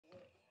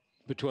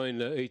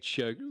between each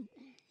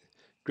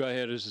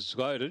greyhound as it's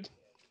loaded.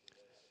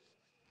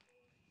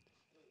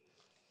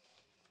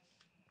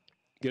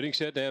 Getting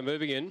set now,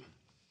 moving in.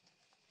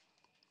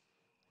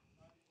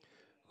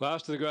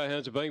 Last of the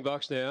greyhounds are being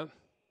boxed now.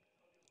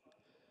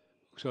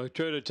 So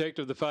True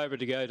Detective, the favourite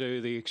to go to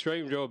the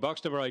extreme draw.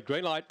 Box number 8,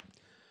 green light.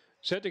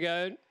 Set to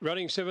go,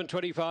 running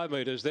 725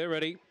 metres. They're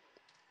ready.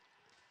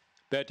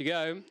 About to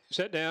go.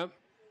 Set now.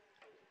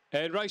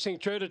 And racing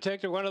True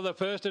Detective, one of the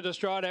first to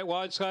stride out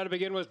wide. Slow to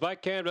begin was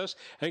Black Canvas.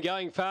 And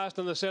going fast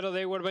in the centre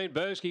there would have been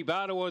Bursky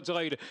Bar towards the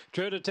lead.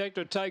 True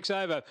Detective takes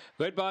over.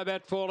 Led by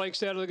about 4 lengths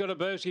down to the good of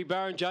Bursky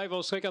Bar and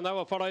Javel Slick. And they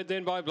were followed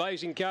then by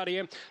Blazing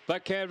Cartier.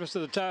 Black Canvas to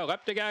the tail.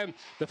 Up to go.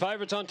 The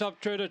favourites on top,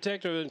 True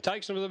Detective. And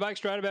takes them to the back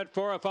straight about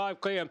 4 or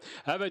 5 clear.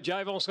 Over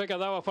Javel Slick. And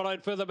they were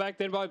followed further back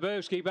then by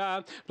Bursky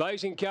Bar.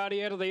 Blazing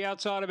Cartier to the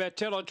outside about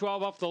 10 or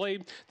 12 off the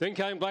lead. Then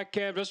came Black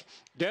Canvas.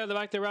 Down the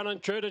back they're running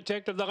True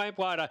Detective, the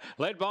lamplighter.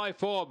 Led by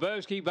 4.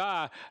 Bursky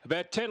Bar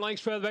about 10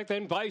 lengths further back,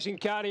 then Blazing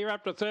Cartier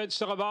up to third,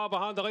 still a mile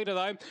behind the leader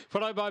though,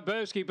 followed by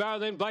Bursky Bar,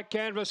 then Black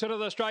Canvas into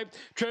the straight.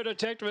 True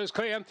Detective is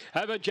clear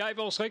over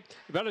Javel Slick,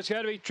 but it's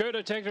going to be True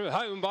Detective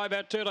home by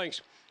about 2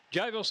 lengths.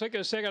 Javel Slick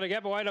is second, a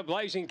gap away to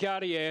Blazing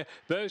Cartier,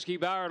 Bursky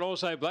Bar and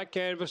also Black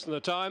Canvas, and the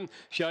time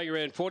showing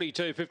around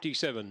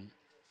 42.57.